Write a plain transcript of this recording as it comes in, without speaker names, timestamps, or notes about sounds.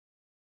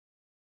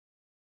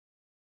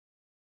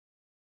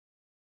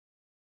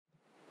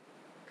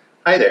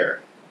Hi there,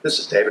 this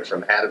is David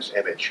from Adam's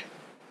Image.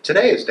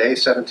 Today is day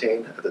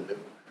 17 of the New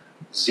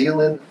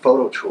Zealand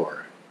photo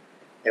tour,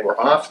 and we're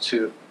off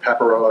to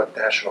Paparoa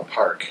National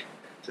Park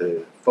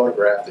to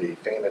photograph the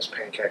famous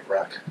Pancake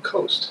Rock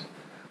coast.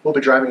 We'll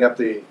be driving up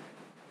the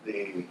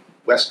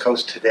west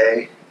coast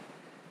today,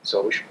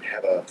 so we should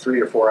have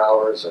 3 or 4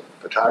 hours of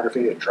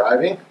photography and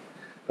driving.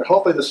 But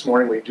hopefully this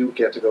morning we do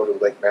get to go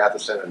to Lake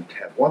Matheson and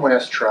have one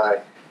last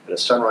try at a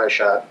sunrise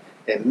shot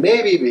and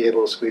maybe be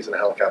able to squeeze in a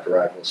helicopter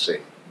ride. We'll see.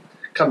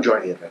 Come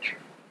join the adventure.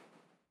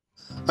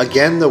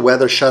 Again, the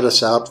weather shut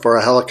us out for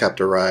a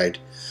helicopter ride,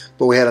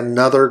 but we had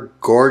another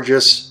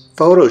gorgeous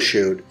photo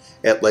shoot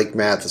at Lake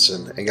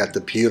Matheson and got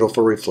the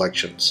beautiful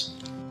reflections.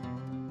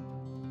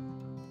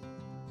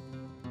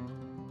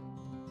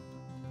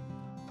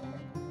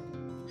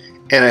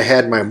 And I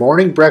had my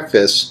morning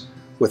breakfast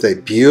with a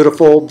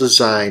beautiful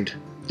designed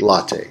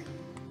latte.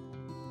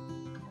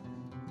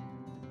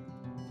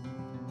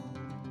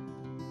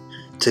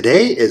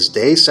 Today is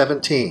day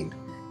 17,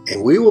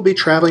 and we will be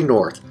traveling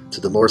north to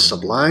the more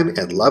sublime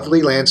and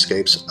lovely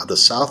landscapes of the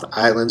South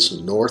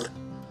Island's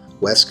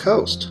northwest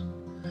coast.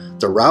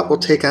 The route will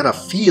take on a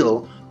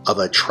feel of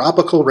a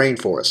tropical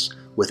rainforest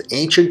with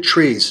ancient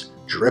trees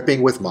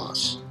dripping with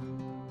moss.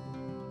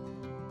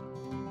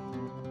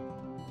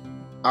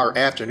 Our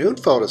afternoon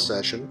photo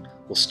session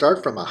will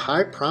start from a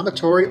high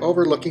promontory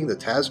overlooking the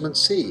Tasman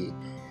Sea,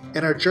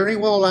 and our journey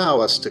will allow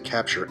us to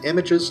capture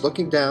images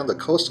looking down the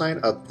coastline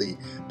of the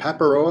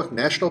Paparoa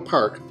National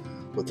Park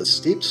with the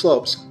steep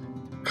slopes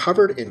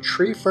covered in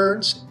tree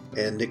ferns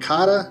and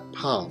nicata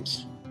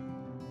palms.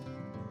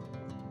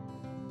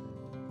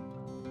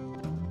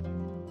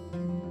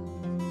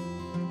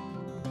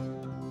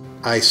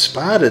 I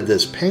spotted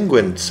this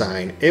penguin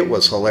sign. It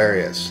was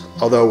hilarious,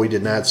 although we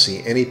did not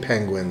see any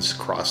penguins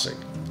crossing.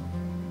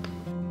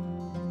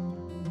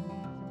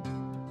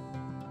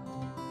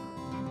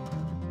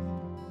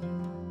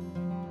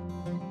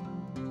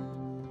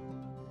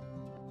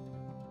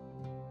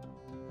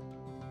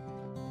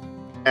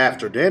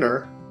 After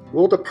dinner,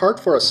 we'll depart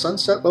for a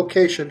sunset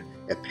location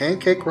at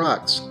Pancake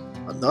Rocks,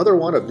 another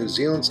one of New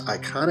Zealand's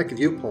iconic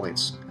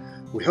viewpoints.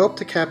 We hope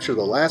to capture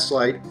the last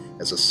light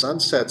as the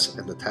sun sets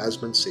in the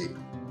Tasman Sea.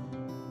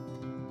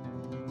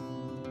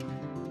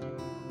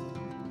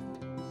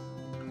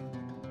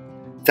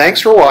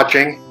 Thanks for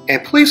watching,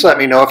 and please let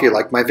me know if you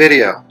liked my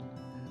video.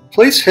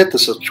 Please hit the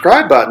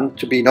subscribe button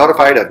to be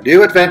notified of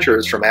new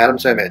adventures from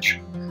Adam's Image.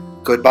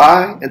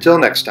 Goodbye until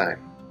next time.